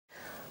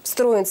В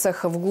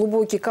Строенцах в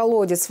глубокий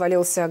колодец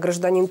свалился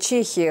гражданин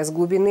Чехии. С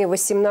глубины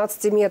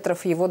 18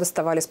 метров его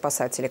доставали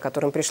спасатели,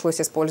 которым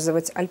пришлось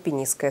использовать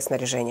альпинистское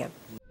снаряжение.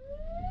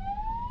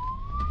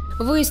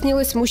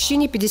 Выяснилось,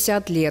 мужчине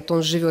 50 лет.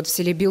 Он живет в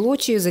селе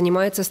Белочи и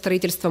занимается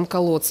строительством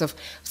колодцев.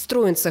 В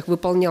Строенцах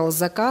выполнял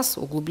заказ,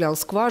 углублял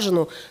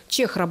скважину.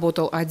 Чех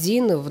работал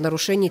один в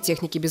нарушении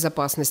техники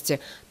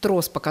безопасности.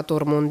 Трос, по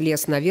которому он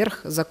лез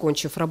наверх,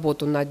 закончив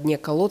работу на дне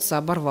колодца,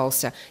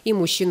 оборвался, и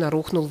мужчина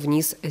рухнул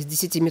вниз с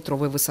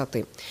 10-метровой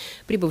высоты.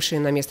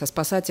 Прибывшие на место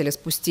спасатели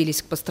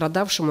спустились к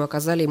пострадавшему и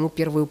оказали ему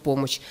первую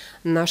помощь.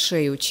 На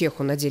шею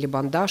чеху надели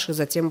бандаж и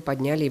затем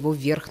подняли его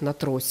вверх на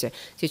тросе.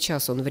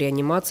 Сейчас он в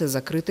реанимации,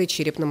 закрытой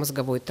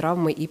черепно-мозговой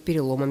травмой и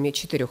переломами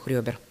 4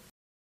 ребер.